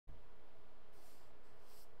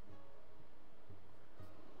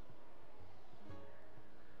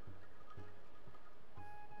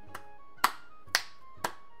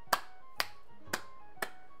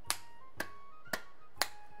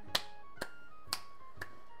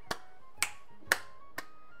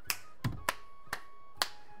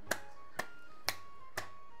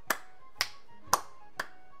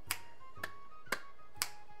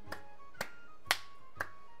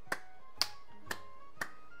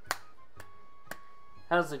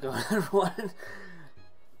How's it going, everyone?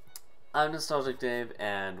 I'm Nostalgic Dave,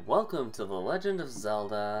 and welcome to The Legend of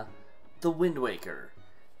Zelda: The Wind Waker.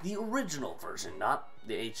 The original version, not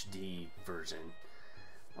the HD version.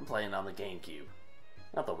 I'm playing on the GameCube,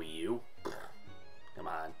 not the Wii U. Come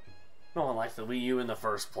on. No one liked the Wii U in the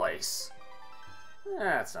first place.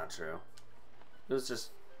 That's not true. It was just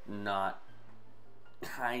not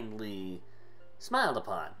kindly smiled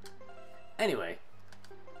upon. Anyway,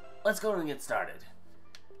 let's go and get started.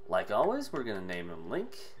 Like always, we're gonna name him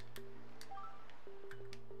Link.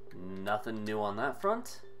 Nothing new on that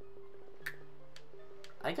front.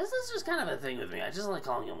 I guess that's just kind of a thing with me. I just like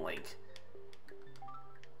calling him Link.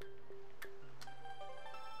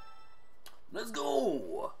 Let's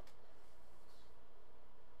go!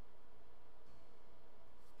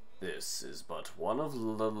 This is but one of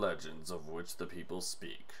the legends of which the people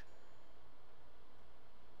speak.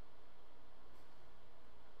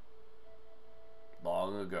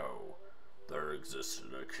 Long ago, there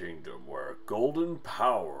existed a kingdom where golden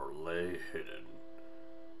power lay hidden.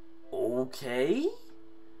 Okay?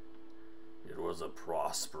 It was a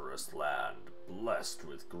prosperous land, blessed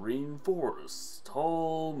with green forests,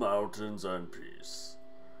 tall mountains, and peace.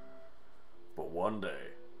 But one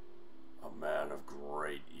day, a man of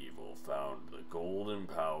great evil found the golden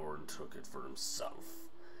power and took it for himself.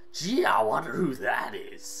 Gee, I wonder who that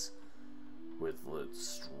is. With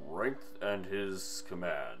its strength and his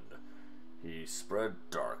command, he spread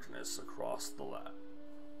darkness across the land.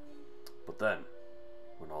 But then,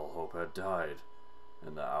 when all hope had died,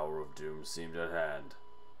 and the hour of doom seemed at hand,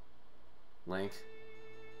 Link,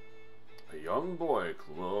 a young boy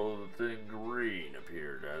clothed in green,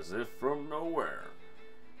 appeared as if from nowhere.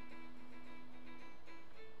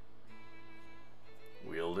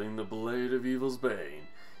 Wielding the blade of evil's bane,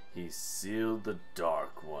 he sealed the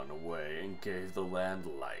Dark One away and gave the land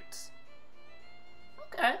light.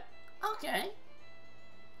 Okay.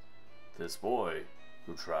 This boy,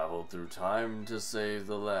 who traveled through time to save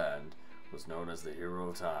the land, was known as the Hero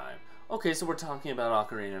of Time. Okay, so we're talking about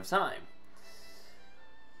Ocarina of Time.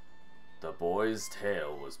 The boy's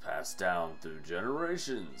tale was passed down through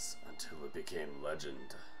generations until it became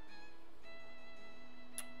legend.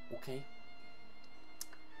 Okay.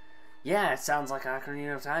 Yeah, it sounds like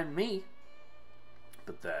Ocarina of Time to me.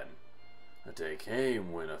 But then, a day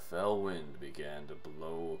came when a fell wind began to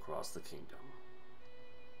blow across the kingdom.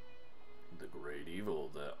 The great evil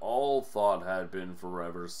that all thought had been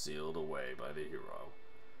forever sealed away by the hero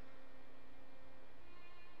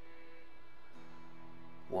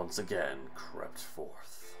once again crept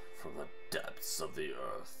forth from the depths of the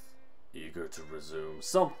earth, eager to resume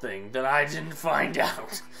something that I didn't find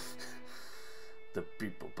out. The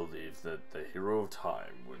people believed that the Hero of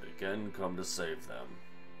Time would again come to save them.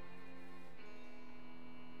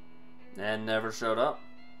 And never showed up?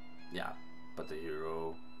 Yeah, but the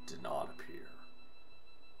hero did not appear.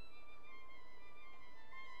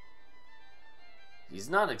 He's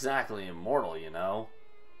not exactly immortal, you know.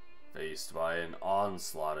 Faced by an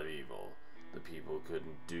onslaught of evil, the people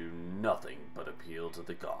couldn't do nothing but appeal to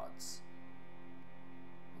the gods.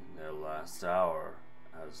 In their last hour,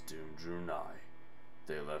 as doom drew nigh,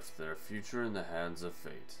 they left their future in the hands of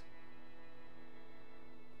fate.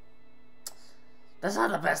 That's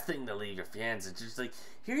not the best thing to leave your fans. It's just like,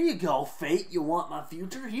 here you go, fate. You want my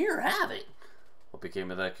future? Here, have it. What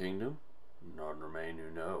became of that kingdom? None remain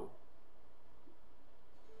who know.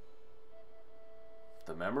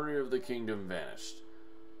 The memory of the kingdom vanished,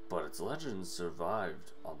 but its legends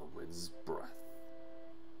survived on the wind's breath.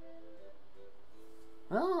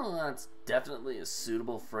 Well, that's definitely a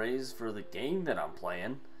suitable phrase for the game that I'm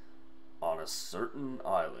playing. On a certain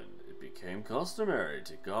island, it became customary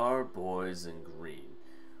to guard boys in green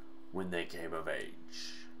when they came of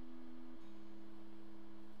age.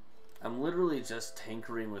 I'm literally just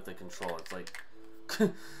tinkering with the control. It's like,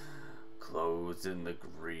 clothed in the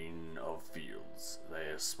green of fields, they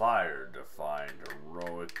aspired to find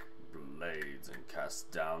heroic blades and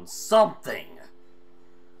cast down something.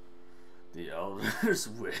 The elders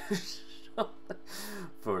wished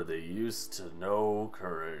for the used to know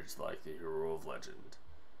courage like the hero of legend.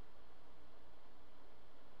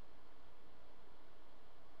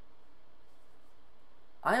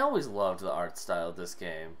 I always loved the art style of this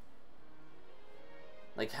game.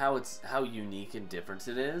 Like how unique and different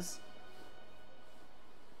it is.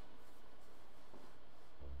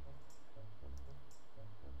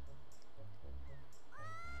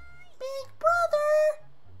 Big brother!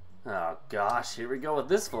 Oh gosh, here we go with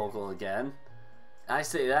this vocal again. I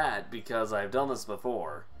say that because I've done this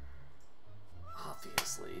before.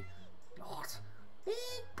 Obviously not. Big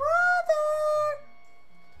brother!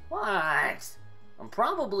 What? I'm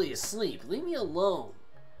probably asleep. Leave me alone.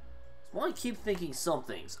 Why do I keep thinking some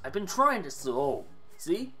things? I've been trying to sleep. Oh,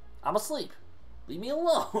 see? I'm asleep. Leave me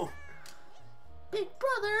alone. Big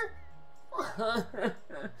brother!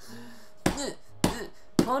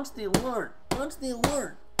 Punch the alert. Punch the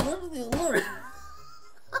alert. Punch the alert.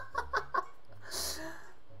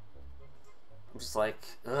 I'm just like,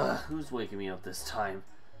 ugh, who's waking me up this time?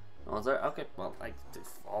 No one's there? Okay, well, I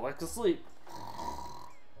fall back to sleep.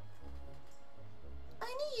 I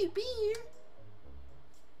knew you'd be here.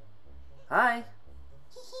 Hi.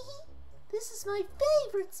 This is my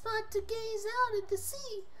favorite spot to gaze out at the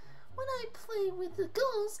sea. When I play with the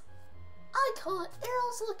gulls, I call it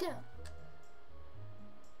Errol's Lookout.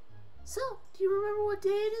 So, do you remember what day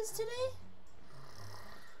it is today?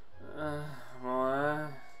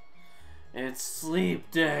 What? It's sleep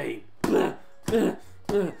day.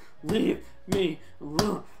 Leave me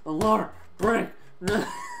alone. Alarm break.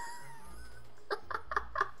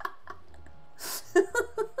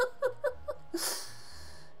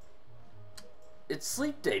 It's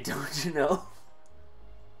sleep day, don't you know?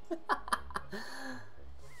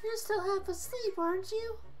 You're still half asleep, aren't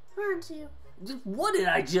you? Aren't you? What did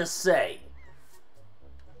I just say?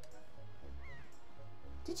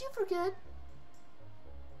 Did you forget?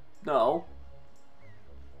 No.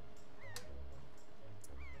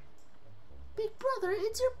 Big brother,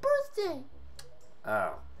 it's your birthday.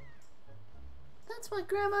 Oh. That's why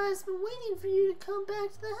Grandma has been waiting for you to come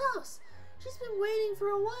back to the house. She's been waiting for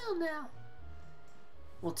a while now.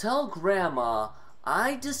 Well, tell Grandma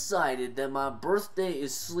I decided that my birthday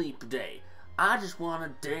is sleep day. I just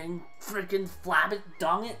want to dang freaking flab it,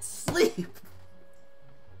 dong it, sleep.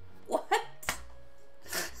 What?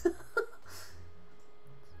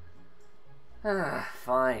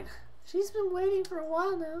 Fine. She's been waiting for a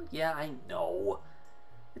while now. Yeah, I know.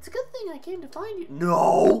 It's a good thing I came to find you.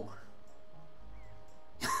 No!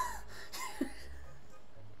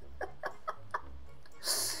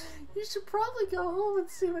 You should probably go home and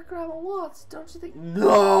see what Grandma wants, don't you think?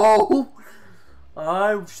 No!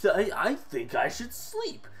 I think I should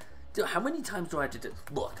sleep. Dude, how many times do I have to do?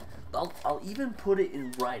 Look, I'll even put it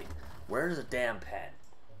in writing. Where's a damn pen?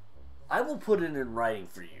 I will put it in writing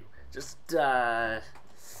for you. Just,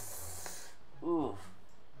 ooh.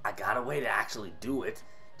 I got a way to actually do it.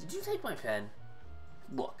 Did you take my pen?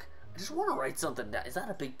 Look, I just want to write something down. Is that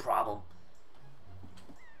a big problem?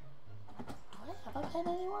 Do I have a pen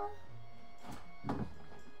anywhere?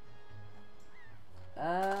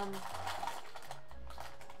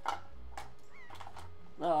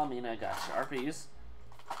 Well, I mean, I got Sharpies.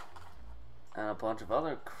 And a bunch of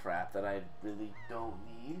other crap that I really don't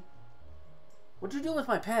need. What'd you do with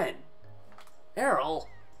my pen? Errol?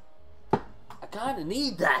 I kinda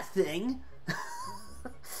need that thing.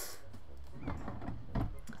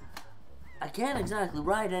 I can't exactly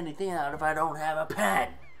write anything out if I don't have a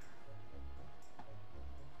pen.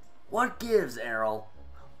 What gives, Errol?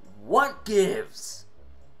 What gives?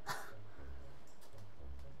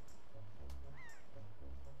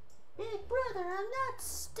 Big brother, I'm not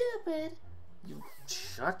stupid. You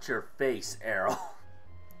shut your face, Errol.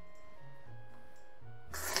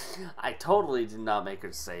 I totally did not make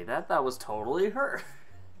her say that. That was totally her.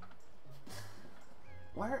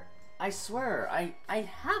 Where? I swear, I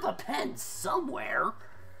have a pen somewhere.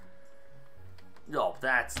 No,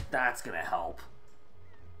 that's gonna help.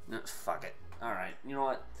 Fuck it. Alright, you know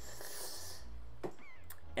what?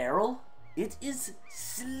 Errol, it is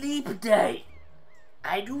sleep day.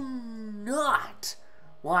 I do not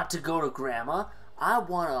want to go to Grandma. I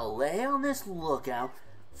want to lay on this lookout,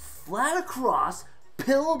 flat across,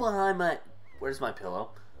 pillow behind my... Where's my pillow?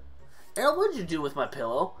 Errol, what'd you do with my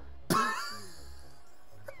pillow?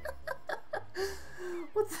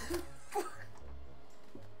 What the fuck?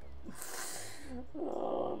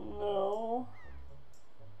 Oh, no.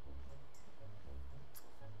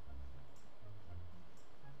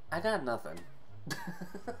 I got nothing.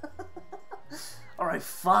 Alright,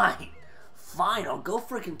 fine. Fine, I'll go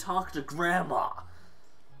freaking talk to Grandma.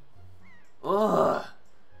 Ugh.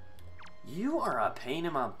 You are a pain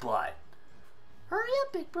in my butt. Hurry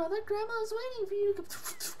up, big brother. Grandma's waiting for you to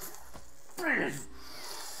come.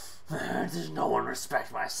 Does no one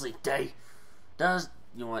respect my sleep day? Does...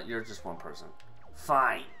 You know what? You're just one person.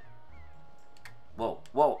 Fine. Whoa,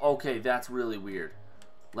 whoa, okay, that's really weird.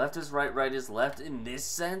 Left is right, right is left in this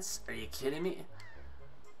sense? Are you kidding me?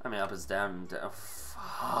 I mean, up is down and down.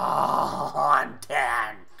 Fontan.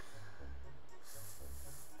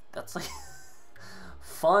 That's like...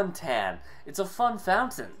 Fontan. It's a fun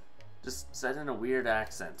fountain. Just said in a weird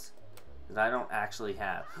accent. That I don't actually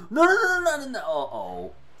have. No, no, no, no, no, no.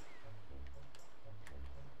 Uh-oh.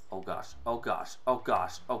 Oh gosh, oh gosh, oh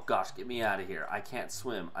gosh, oh gosh, get me out of here. I can't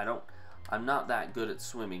swim. I'm not that good at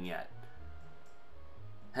swimming yet.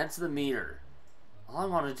 Hence the meter. All I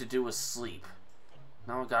wanted to do was sleep.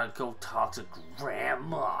 Now I gotta go talk to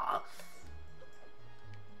Grandma.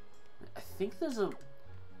 I think there's a...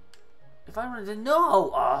 If I were to...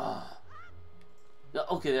 No! Yeah,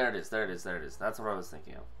 okay, there it is, there it is, there it is. That's what I was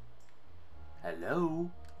thinking of.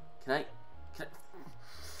 Hello? Can I...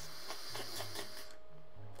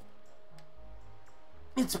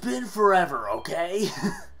 It's been forever, okay?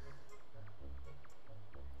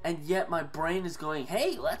 And yet my brain is going,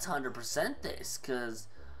 hey, let's 100% this, because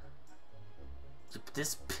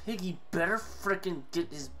this piggy better frickin'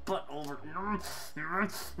 get his butt over.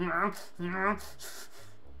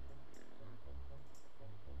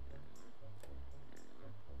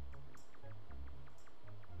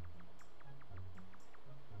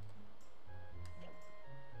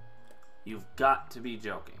 You've got to be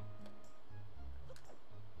joking.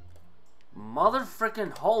 Mother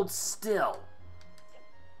frickin' hold still.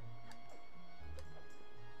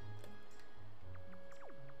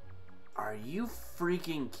 Are you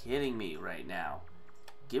freaking kidding me right now?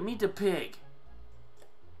 Give me the pig.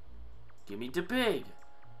 Give me the pig.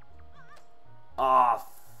 Aw,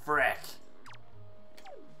 frick.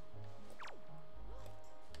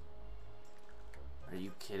 Are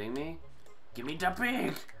you kidding me? Give me the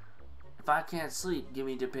pig. If I can't sleep, give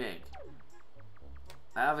me the pig.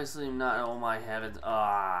 I obviously am not, oh my heavens.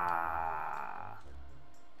 Ah.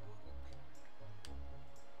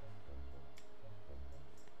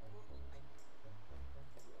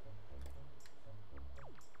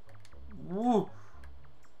 Woo.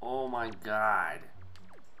 Oh my god.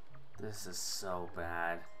 This is so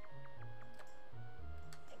bad.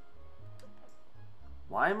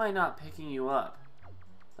 Why am I not picking you up?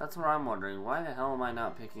 That's what I'm wondering. Why the hell am I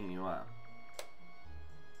not picking you up?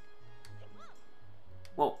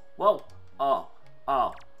 Whoa, whoa. Oh,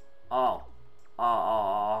 oh, oh,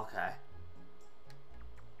 oh, okay.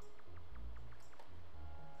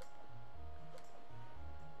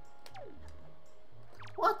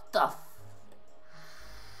 What the f...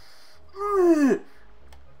 You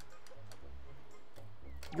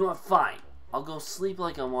know what, fine. I'll go sleep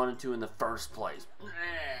like I wanted to in the first place. I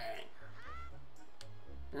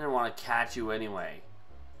didn't want to catch you anyway.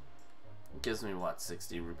 It gives me, what,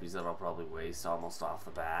 60 rupees that I'll probably waste almost off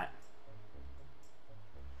the bat.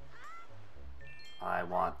 I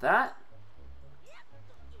want that.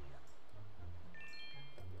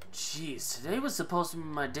 Jeez, today was supposed to be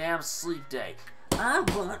my damn sleep day. I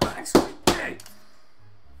want my sleep day.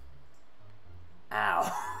 Ow.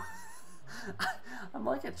 I'm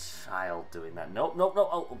like a child doing that. Nope, nope, nope.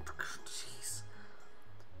 Oh, jeez.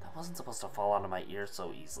 That wasn't supposed to fall onto my ear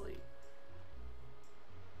so easily.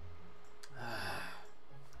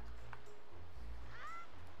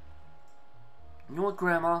 You know what,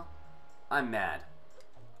 Grandma? I'm mad.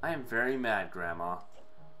 I am very mad, Grandma.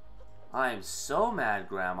 I am so mad,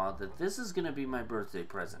 Grandma, that this is gonna be my birthday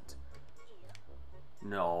present.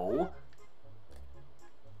 No.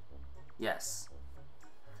 Yes.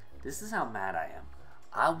 This is how mad I am.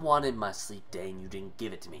 I wanted my sleep day and you didn't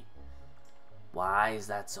give it to me. Why is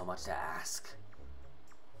that so much to ask?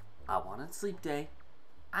 I wanted sleep day.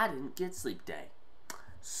 I didn't get sleep day.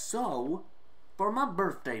 So, for my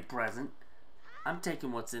birthday present, I'm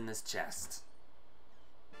taking what's in this chest.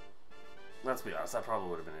 Let's be honest, that probably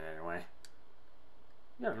would have been it anyway.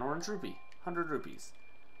 You got an orange rupee. 100 rupees.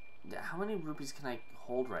 How many rupees can I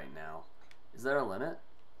hold right now? Is there a limit?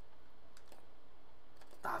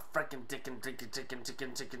 Ah, frickin' chicken.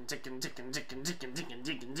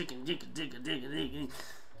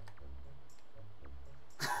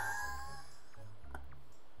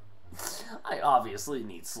 I obviously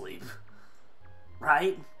need sleep.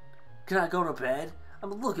 Right? Can I go to bed? I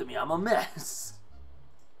mean, look at me, I'm a mess.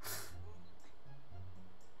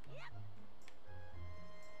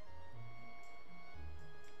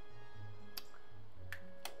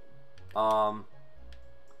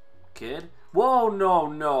 Kid? Whoa,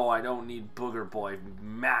 no, I don't need Booger Boy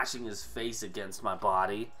mashing his face against my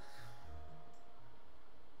body.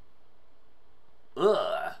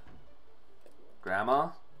 Ugh. Grandma?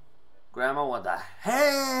 Grandma, what the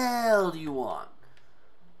hell do you want?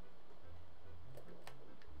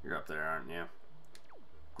 You're up there, aren't you?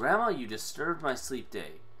 Grandma, you disturbed my sleep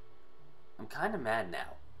day. I'm kind of mad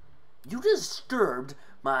now. You disturbed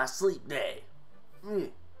my sleep day.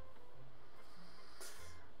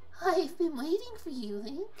 I've been waiting for you,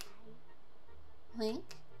 Link. Link,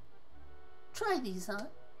 try these on.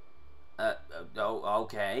 Oh,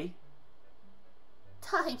 okay.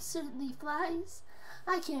 Time certainly flies.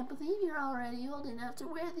 I can't believe you're already old enough to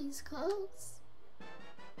wear these clothes.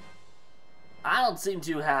 I don't seem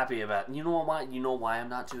too happy about it. You know why? You know why I'm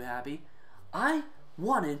not too happy? I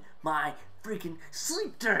wanted my freaking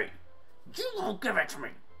sleep day. You won't give it to me.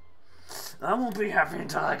 I won't be happy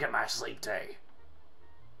until I get my sleep day.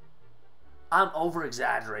 I'm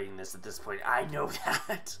over-exaggerating this at this point. I know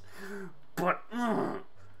that. But, And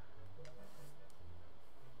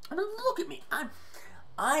look at me. I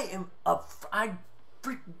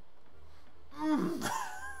freaking...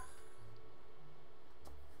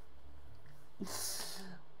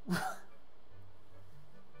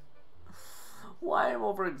 Why I'm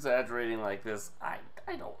over-exaggerating like this, I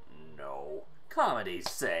don't know. Comedy's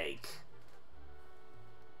sake.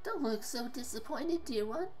 Don't look so disappointed, dear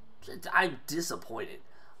one. I'm disappointed.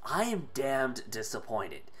 I am damned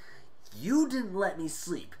disappointed. You didn't let me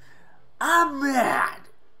sleep. I'm mad.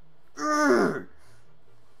 Urgh.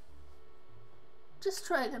 Just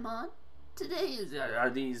try them on. Today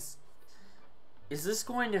is... Is this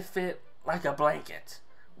going to fit like a blanket?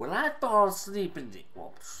 Will I fall asleep in these?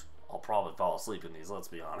 Well, I'll probably fall asleep in these, let's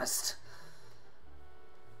be honest.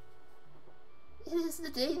 It is the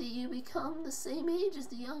day that you become the same age as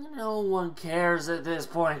the young... No one cares at this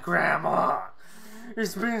point, Grandma.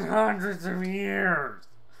 It's been hundreds of years.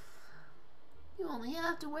 You only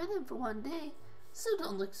have to wear them for one day, so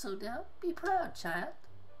don't look so down. Be proud, child.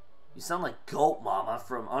 You sound like Goat Mama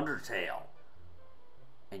from Undertale.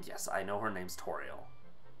 And yes, I know her name's Toriel.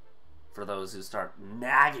 For those who start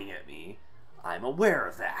nagging at me, I'm aware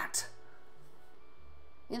of that.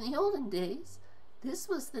 In the olden days, this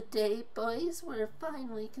was the day boys were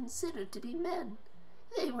finally considered to be men.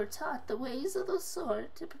 They were taught the ways of the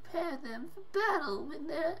sword to prepare them for battle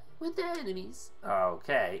with their enemies.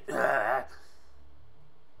 Okay. But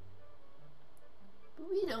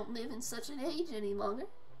we don't live in such an age any longer.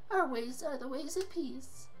 Our ways are the ways of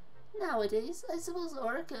peace. Nowadays, I suppose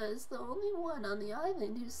Orca is the only one on the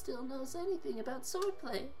island who still knows anything about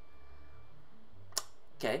swordplay.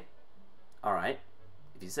 Okay. Alright.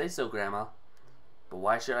 If you say so, Grandma. But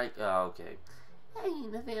why should I... Oh, okay.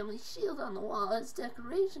 Hanging the family shield on the wall as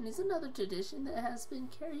decoration is another tradition that has been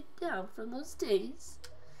carried down from those days.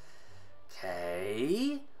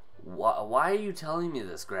 Okay. Why are you telling me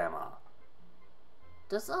this, Grandma?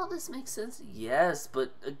 Does all this make sense? Yes,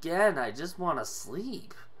 but again, I just want to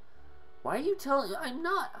sleep. Why are you telling... I don't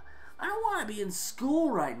want to be in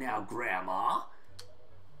school right now, Grandma.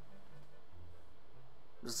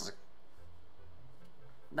 Just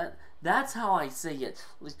like... That's how I say it.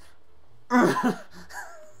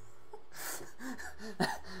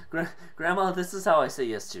 Grandma, this is how I say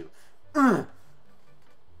yes to.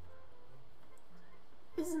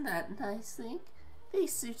 Isn't that nice, Link? They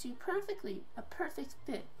suit you perfectly. A perfect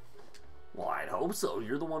fit. Well, I'd hope so.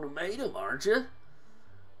 You're the one who made them, aren't you?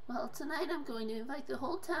 Well, tonight I'm going to invite the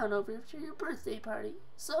whole town over to your birthday party,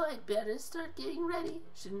 so I'd better start getting ready,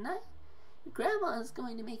 shouldn't I? Your grandma is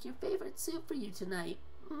going to make your favorite soup for you tonight.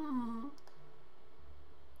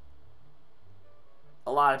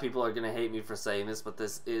 A lot of people are going to hate me for saying this, but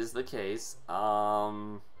this is the case.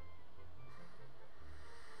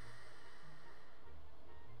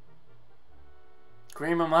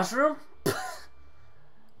 Cream of mushroom?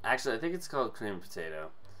 Actually, I think it's called cream of potato.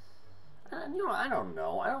 You know, I don't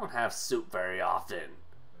know. I don't have soup very often.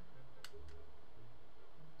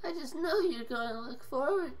 I just know you're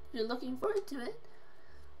looking forward to it.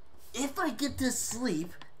 If I get to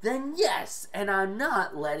sleep, then yes, and I'm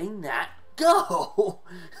not letting that go.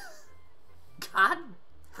 God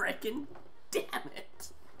frickin' damn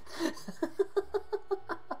it.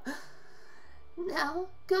 Now,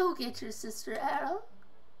 go get your sister Arrow.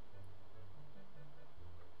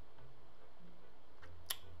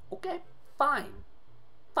 Okay, fine.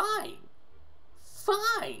 Fine.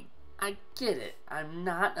 Fine. I get it. I'm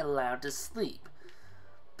not allowed to sleep.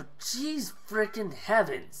 But geez frickin'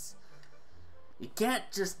 heavens. You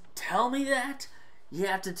can't just tell me that. You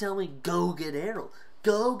have to tell me, go get Arrow.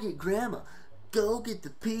 Go get Grandma. Go get the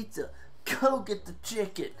pizza. Go get the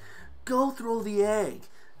chicken. Go throw the egg.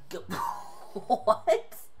 Go...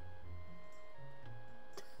 What?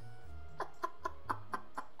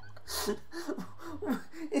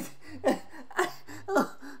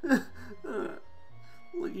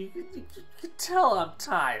 Look, you can tell I'm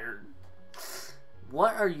tired.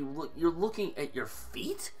 What are you you're looking at your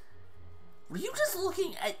feet? Were you just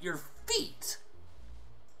looking at your feet?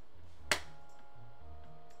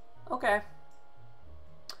 Okay.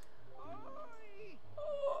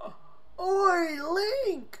 Oi,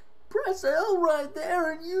 Link! Press L right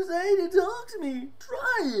there and use A to talk to me.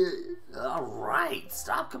 Try it. Alright,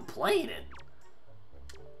 stop complaining.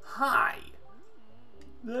 Hi.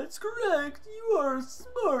 That's correct. You are a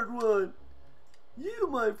smart one. You,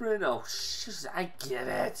 my friend. Oh, I get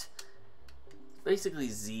it. Basically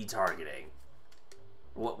Z targeting.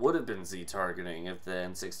 What would have been Z targeting if the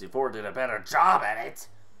N64 did a better job at it?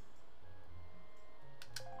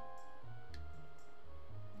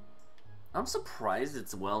 I'm surprised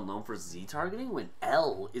it's well known for Z targeting when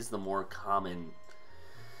L is the more common.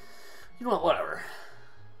 You know what? Whatever.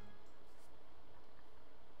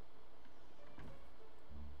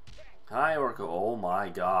 Hi, Orko. Oh my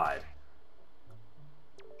god.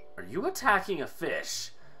 Are you attacking a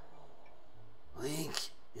fish?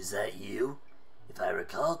 Link, is that you? If I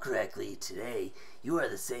recall correctly, today, you are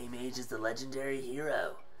the same age as the legendary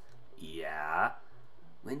hero. Yeah.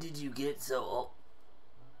 When did you get so old?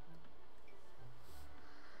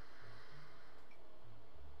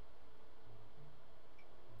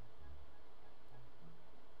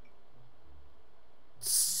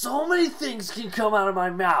 So many things can come out of my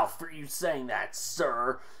mouth for you saying that,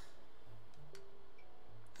 sir.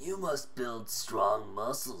 You must build strong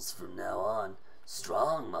muscles from now on.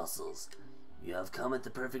 Strong muscles. You have come at the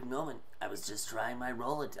perfect moment. I was just trying my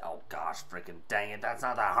roll it. Oh gosh, freaking dang it, that's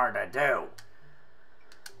not that hard to do.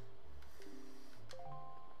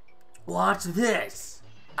 Watch this.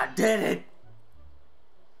 I did it.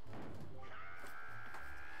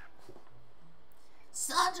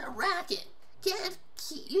 Such a racket. Can't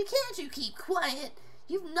you keep quiet?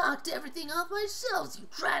 You've knocked everything off my shelves, you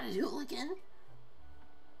dratted hooligan.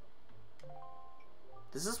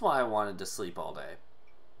 This is why I wanted to sleep all day.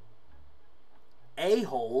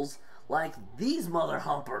 A-holes like these mother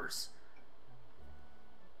humpers.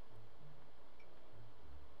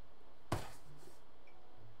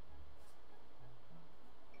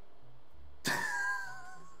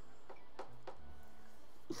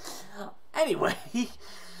 Anyway.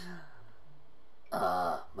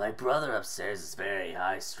 My brother upstairs is very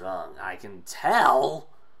high-strung. I can tell.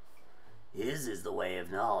 His is the way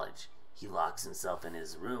of knowledge. He locks himself in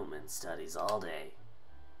his room and studies all day.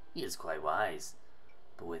 He is quite wise,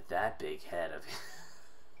 but with that big head of his,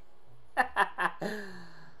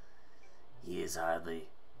 he is hardly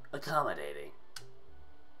accommodating.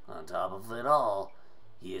 On top of it all,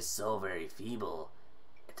 he is so very feeble.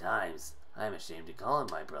 At times, I am ashamed to call him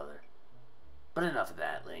my brother. But enough of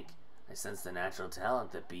that, Link. I sense the natural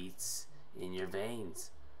talent that beats in your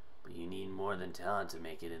veins. But you need more than talent to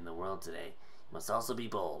make it in the world today. You must also be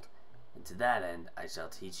bold. And to that end, I shall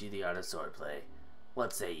teach you the art of swordplay.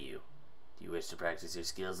 What say you? Do you wish to practice your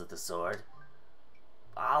skills with the sword?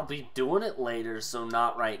 I'll be doing it later, so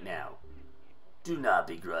not right now. Do not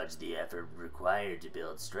begrudge the effort required to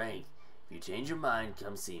build strength. If you change your mind,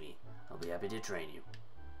 come see me. I'll be happy to train you.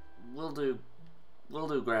 Will do,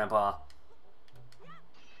 Grandpa.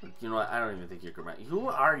 You know what? I don't even think you're Grandpa. Who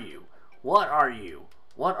are you? What are you?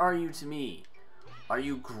 What are you to me? Are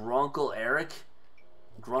you Grunkle Eric?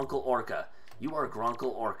 Grunkle Orca. You are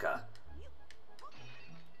Grunkle Orca.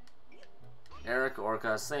 Eric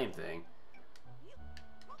Orca, same thing.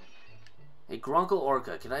 Hey, Grunkle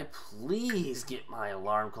Orca, can I please get my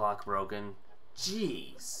alarm clock broken?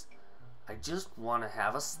 Jeez. I just want to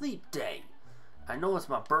have a sleep day. I know it's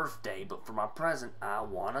my birthday, but for my present, I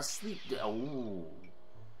want a sleep day. Ooh.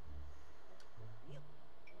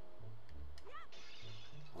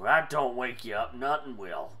 Well, that don't wake you up, nothing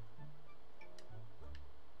will.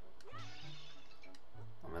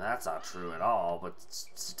 I mean, that's not true at all, but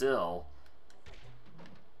still.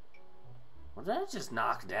 What did I just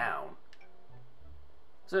knock down?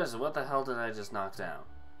 Seriously, what the hell did I just knock down?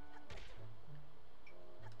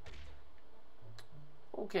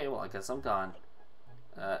 Okay, well, I guess I'm gone.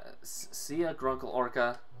 See ya, Grunkle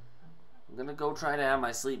Orca. I'm gonna go try to have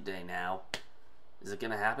my sleep day now. Is it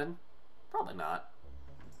gonna happen? Probably not.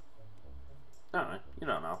 I don't know. You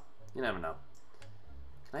don't know. You never know.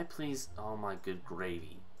 Can I please... Oh my good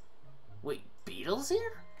gravy. Wait, Beetle's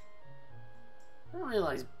here? I didn't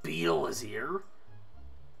realize Beetle was here.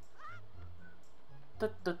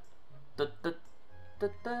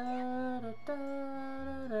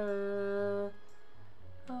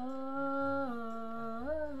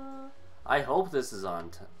 I hope this is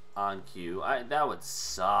on cue. That would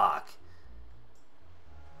suck.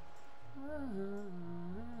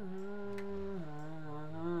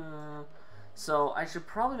 So I should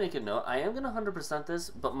probably make a note. I am going to 100%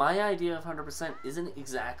 this, but my idea of 100% isn't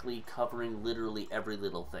exactly covering literally every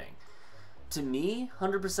little thing. To me,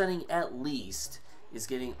 100%ing at least is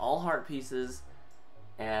getting all heart pieces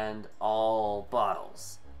and all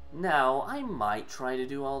bottles. Now, I might try to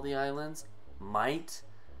do all the islands. Might.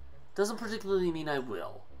 Doesn't particularly mean I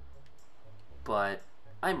will. But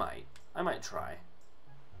I might. I might try.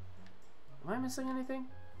 Am I missing anything?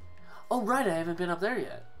 Oh, right, I haven't been up there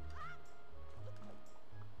yet.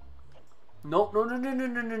 Nope, no.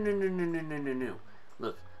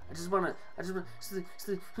 Look, I just wanna sleep.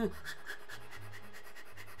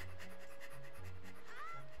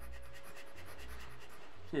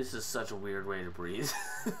 This is such a weird way to breathe.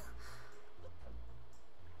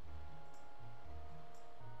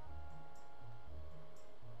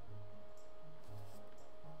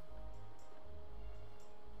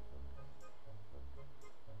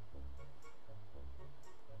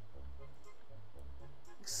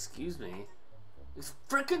 Excuse me?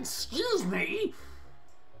 Frickin' excuse me?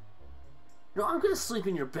 No, I'm gonna sleep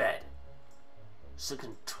in your bed. Sick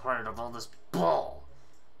and tired of all this bull.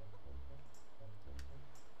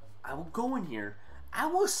 I will go in here. I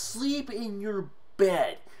will sleep in your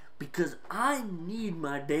bed because I need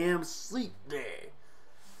my damn sleep there.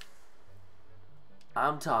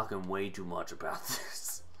 I'm talking way too much about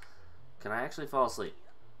this. Can I actually fall asleep?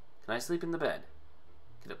 Can I sleep in the bed?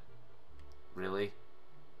 Get up. Really?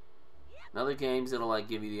 In other games, it'll like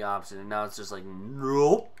give you the option, and now it's just like,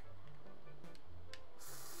 nope.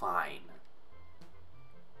 Fine.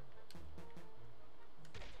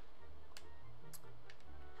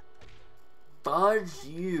 Fudge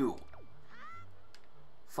you.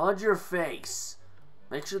 Fudge your face.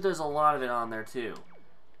 Make sure there's a lot of it on there too.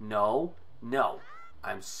 No.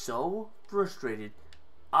 I'm so frustrated.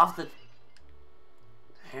 Off the...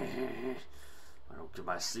 I don't get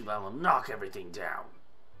my sleep, I will knock everything down.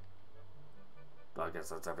 But I guess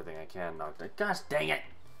that's everything I can knock down. Gosh dang it!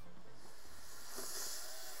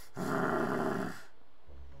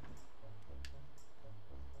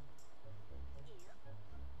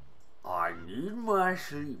 I need my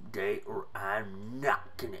sleep day or I'm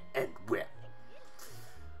not gonna end well.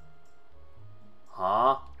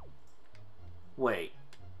 Huh? Wait.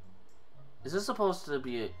 Is this supposed to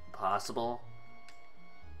be possible?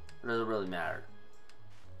 Or does it really matter?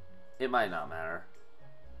 It might not matter.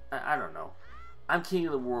 I don't know. I'm king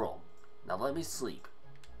of the world. Now let me sleep.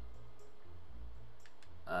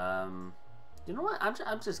 You know what?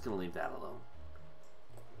 I'm just gonna leave that alone.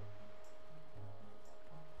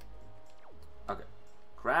 Okay.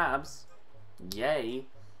 Crabs. Yay.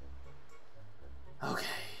 Okay.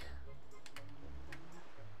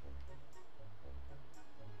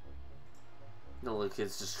 The little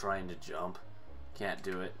kid's just trying to jump. Can't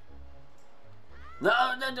do it. No.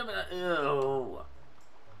 Ew.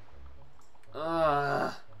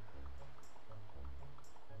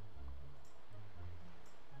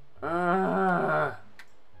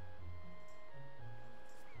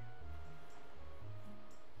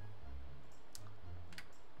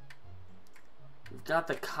 We've got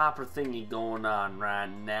the copper thingy going on right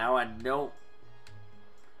now. I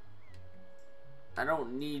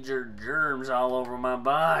don't need your germs all over my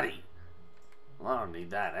body. Well, I don't need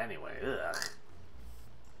that anyway. Ugh.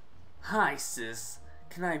 Hi, sis.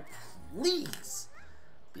 Can I please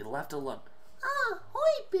be left alone? Ah,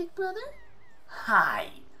 hoi, big brother. Hi.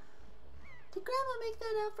 Did Grandma make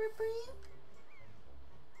that outfit for you?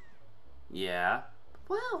 Yeah.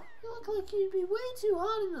 Wow, you look like you'd be way too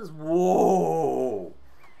hot in this. Whoa.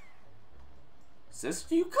 Sis,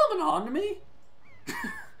 are you coming on to me?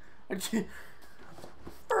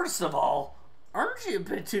 First of all, aren't you a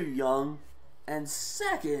bit too young? And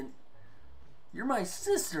second, you're my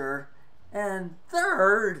sister. And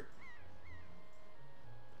third...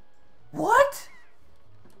 What?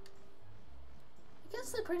 I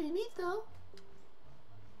guess they're pretty neat, though.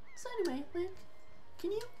 So anyway, Link,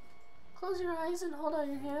 can you close your eyes and hold out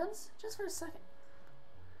your hands just for a second?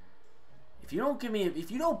 If you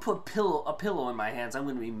don't put a pillow in my hands, I'm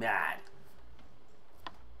gonna be mad.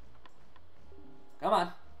 Come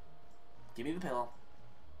on, give me the pillow.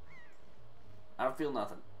 I don't feel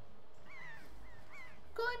nothing.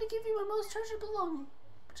 I'm going to give you my most treasured belonging,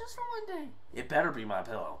 but just for one day. It better be my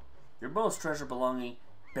pillow. Your most treasured belonging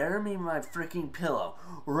better be my freaking pillow,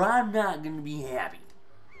 or I'm not gonna be happy.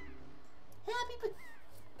 Happy, but...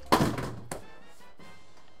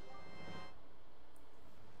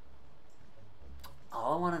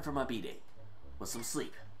 All I wanted for my B-Day was some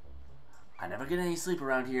sleep. I never get any sleep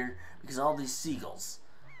around here because of all these seagulls.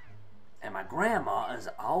 And my grandma is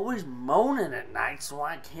always moaning at night, so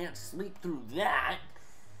I can't sleep through that.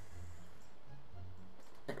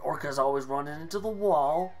 And Orca's always running into the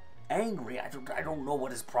wall, angry. I don't know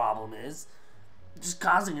what his problem is. Just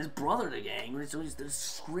causing his brother to get angry, so he's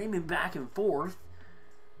just screaming back and forth.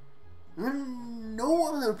 And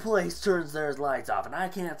no other place turns their lights off, and I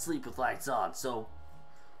can't sleep with lights on, so...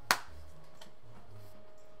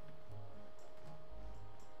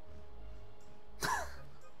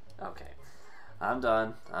 Okay. I'm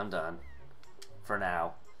done. for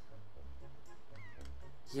now.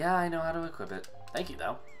 Yeah, I know how to equip it. Thank you,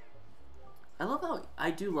 though.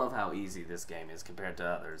 I do love how easy this game is compared to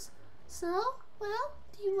others. So, well,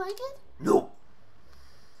 do you like it? No!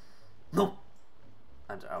 No!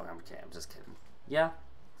 I'm kidding, I'm just kidding. Yeah?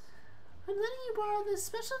 I'm letting you borrow this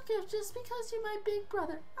special gift just because you're my big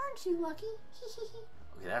brother. Aren't you lucky? Okay,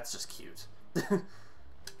 that's just cute.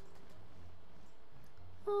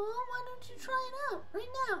 Oh, why don't you try it out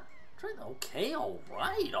right now? Okay,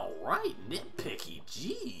 alright, nitpicky,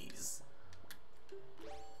 jeez.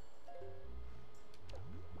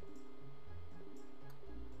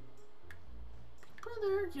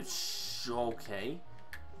 Brother, You okay?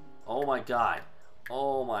 Oh my god.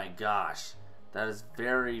 Oh my gosh. That is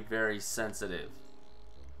very, very sensitive.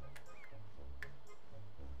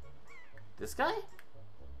 This guy?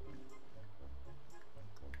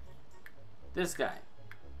 This guy.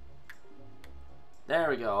 There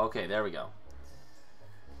we go. Okay, there we go.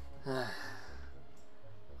 Osman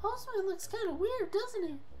looks kind of weird, doesn't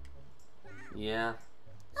he? Yeah.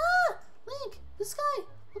 Ah! Link, this guy.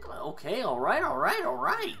 Look at my... Okay, alright.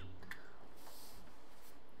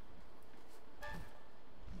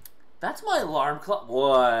 That's my alarm clock.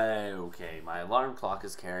 Why? Okay, my alarm clock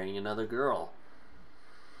is carrying another girl.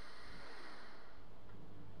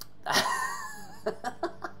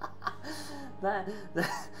 That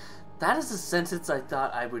is a sentence I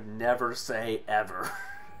thought I would never say ever.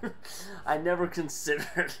 I never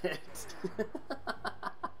considered it.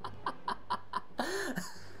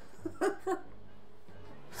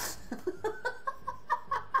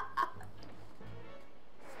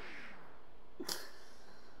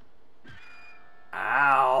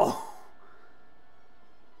 Ow.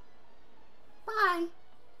 Bye.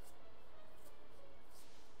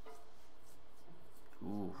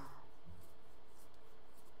 Ooh.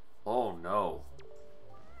 Oh no.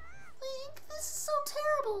 Link, this is so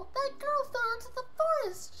terrible. That girl fell into the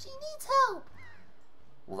forest. She needs help.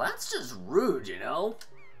 Well, that's just rude, you know?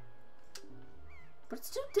 But it's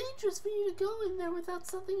too dangerous for you to go in there without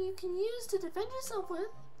something you can use to defend yourself with.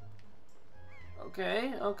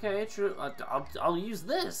 Okay, true. I'll use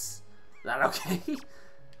this. Is that okay?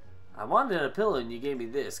 I wanted a pillow and you gave me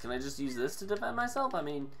this. Can I just use this to defend myself? I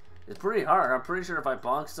mean, it's pretty hard. I'm pretty sure if I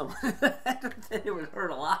bonked someone in the head, it would hurt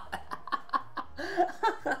a lot.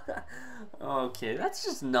 Okay, that's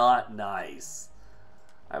just not nice.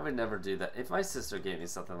 I would never do that. If my sister gave me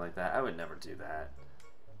something like that, I would never do that.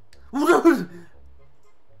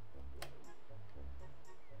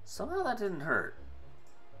 Somehow that didn't hurt.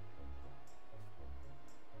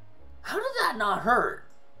 How did that not hurt?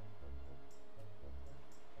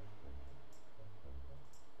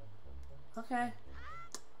 Okay.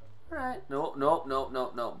 Alright. No.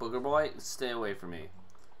 Booger boy, stay away from me.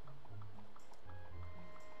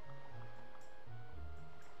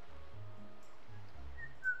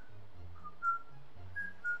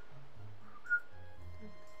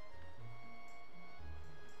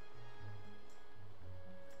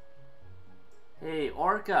 Hey,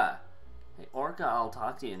 Orca. Hey, Orca, I'll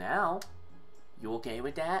talk to you now. You okay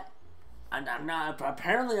with that? I'm not,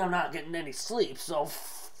 apparently I'm not getting any sleep, so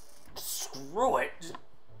screw it. Just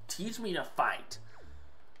teach me to fight.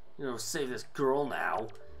 You know, save this girl now.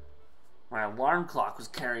 My alarm clock was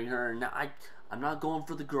carrying her, and now I'm not going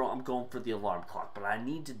for the girl, I'm going for the alarm clock, but I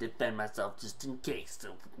need to defend myself just in case,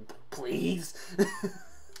 so please.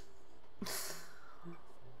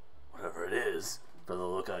 Whatever it is. For the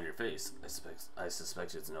look on your face, I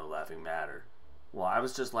suspect it's no laughing matter. Well, I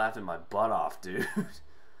was just laughing my butt off, dude.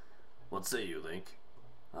 What say you, Link?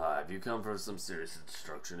 Have you come for some serious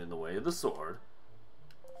instruction in the way of the sword?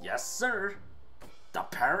 Yes, sir.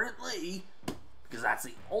 Apparently. Because that's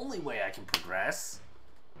the only way I can progress.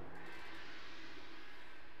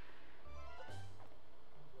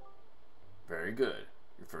 Very good.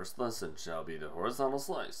 Your first lesson shall be the horizontal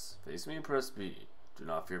slice. Face me and press B. Do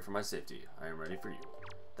not fear for my safety. I am ready for you.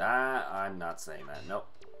 I'm not saying that. Nope.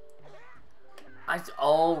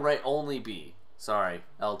 Oh, right. Only B. Sorry.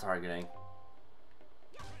 L targeting.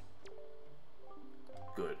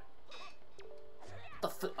 Good.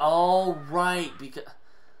 Oh, right. Because...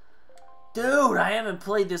 Dude, I haven't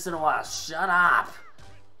played this in a while. Shut up.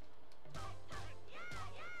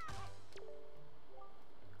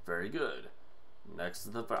 Very good. Next to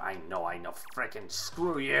the... I know. Frickin'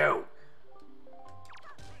 screw you.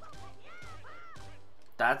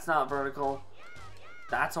 That's not vertical.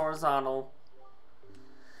 That's horizontal.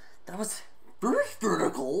 That was first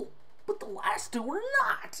vertical, but the last two were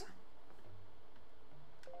not.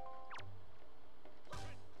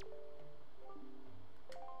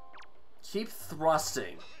 Keep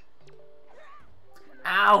thrusting.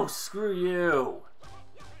 Ow, screw you.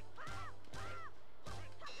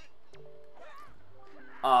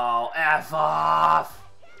 Oh, F off.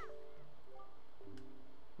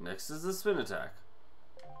 Next is the spin attack.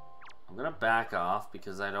 I'm gonna back off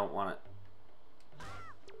because I don't want it.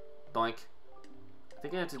 Doink. I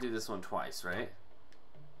think I have to do this one twice, right?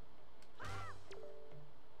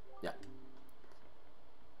 Yeah.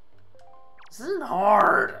 This isn't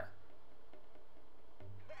hard.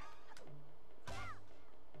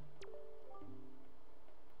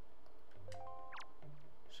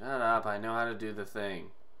 Shut up, I know how to do the thing.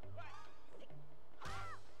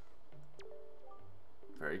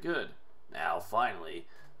 Very good. Now, finally,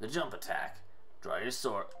 the jump attack. Draw your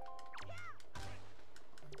sword.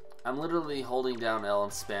 I'm literally holding down L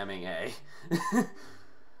and spamming A.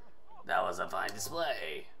 That was a fine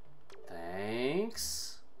display.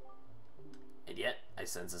 Thanks. And yet, I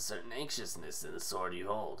sense a certain anxiousness in the sword you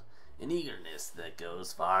hold. An eagerness that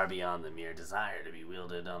goes far beyond the mere desire to be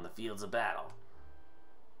wielded on the fields of battle.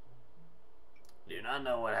 I do not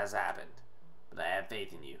know what has happened, but I have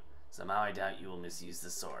faith in you. Somehow I doubt you will misuse the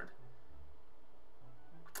sword.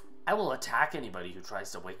 I will attack anybody who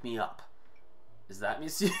tries to wake me up. Is that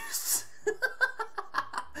misuse?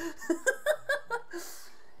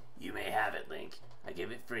 You may have it, Link. I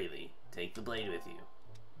give it freely. Take the blade with you.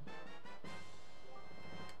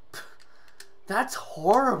 That's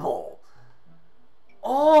horrible.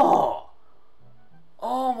 Oh!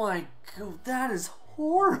 Oh my god, that is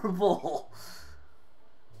horrible.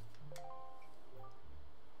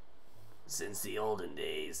 Since the olden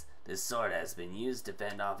days, this sword has been used to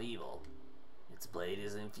fend off evil. Its blade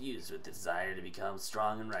is infused with the desire to become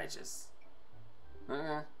strong and righteous.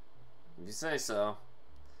 If you say so.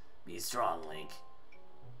 Be strong, Link.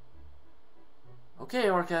 Okay,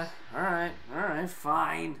 Orca. Alright,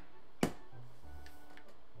 fine.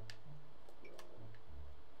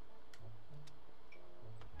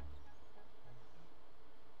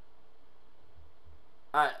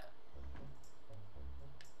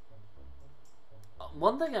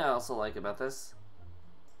 One thing I also like about this,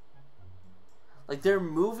 like they're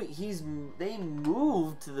moving. They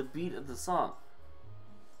move to the beat of the song.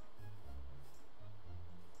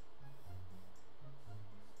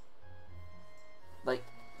 Like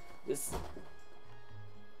this.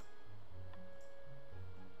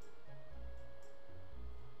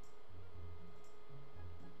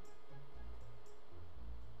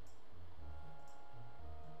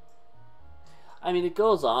 I mean, it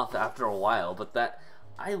goes off after a while, but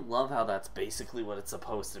I love how that's basically what it's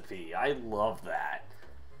supposed to be. I love that.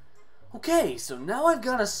 Okay, so now I've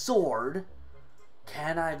got a sword.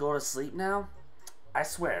 Can I go to sleep now? I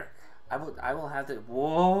swear. I will have to...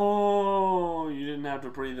 Whoa! You didn't have to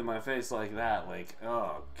breathe in my face like that. Like,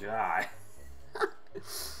 oh, God.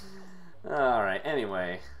 Alright,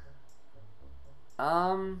 anyway.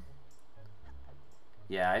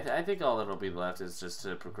 Yeah, I think all that'll be left is just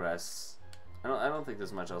to progress. I don't think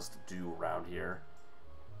there's much else to do around here.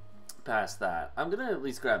 Past that. I'm gonna at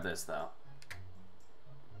least grab this, though.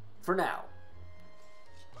 For now.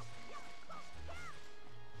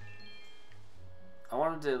 I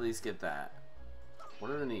wanted to at least get that.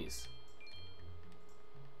 What are the knees?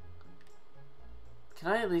 Can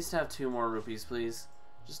I at least have 2 more rupees, please?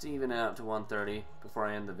 Just to even it out to 130 before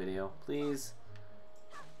I end the video. Please.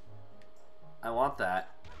 I want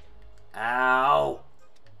that. Ow!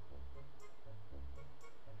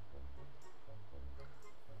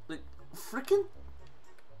 Like, frickin'...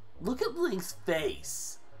 Look at Link's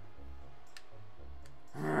face.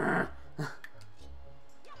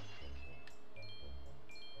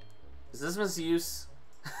 Is this misuse?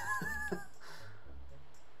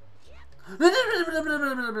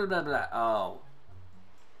 Oh.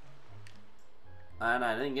 And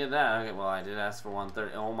I didn't get that. Okay, well, I did ask for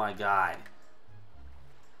 130. Oh my god.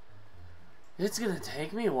 It's gonna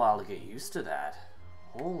take me a while to get used to that.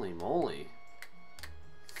 Holy moly.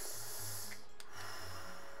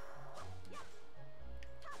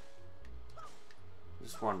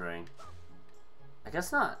 Just wondering. I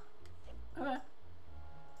guess not. Okay.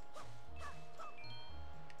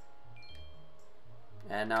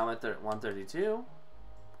 And now I'm at 132.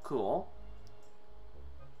 Cool.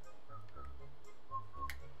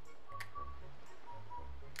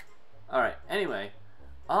 Alright, anyway.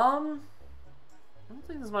 I don't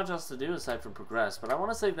think there's much else to do aside from progress, but I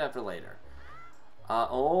want to save that for later.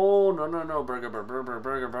 Oh, no. Burger.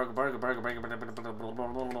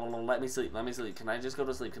 Let me sleep. Can I just go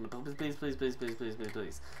to sleep?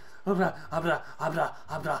 Please.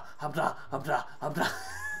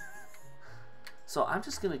 So I'm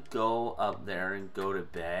just gonna go up there and go to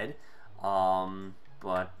bed.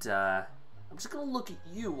 But I'm just gonna look at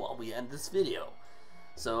you while we end this video.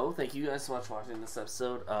 So, thank you guys so much for watching this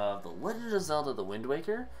episode of The Legend of Zelda: The Wind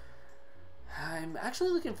Waker. I'm actually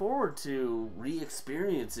looking forward to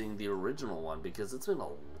re-experiencing the original one because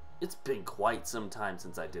it's been quite some time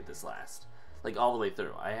since I did this last. Like, all the way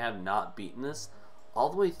through. I have not beaten this all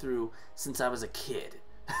the way through since I was a kid.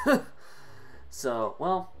 So,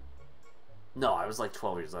 well, no, I was like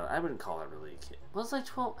 12 years old. I wouldn't call that really a kid. I was like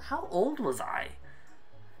 12. How old was I?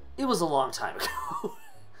 It was a long time ago.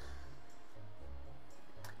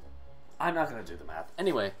 I'm not going to do the math.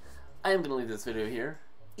 Anyway, I am going to leave this video here.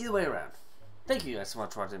 Either way around. Thank you guys so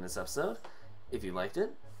much for watching this episode. If you liked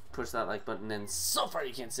it, push that like button, and so far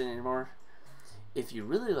you can't see it anymore. If you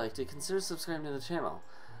really liked it, consider subscribing to the channel.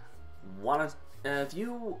 If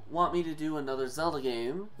you want me to do another Zelda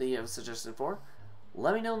game that you have a suggestion for,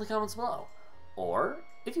 let me know in the comments below. Or,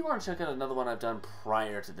 if you want to check out another one I've done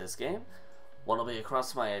prior to this game, one will be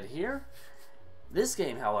across my head here. This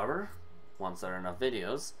game, however, once there are enough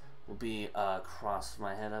videos, will be across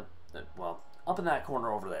my head up in that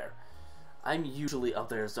corner over there. I'm usually up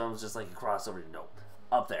there, so I'm just like a crossover. No,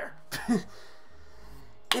 up there.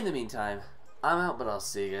 In the meantime, I'm out, but I'll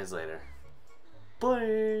see you guys later.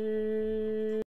 Bye!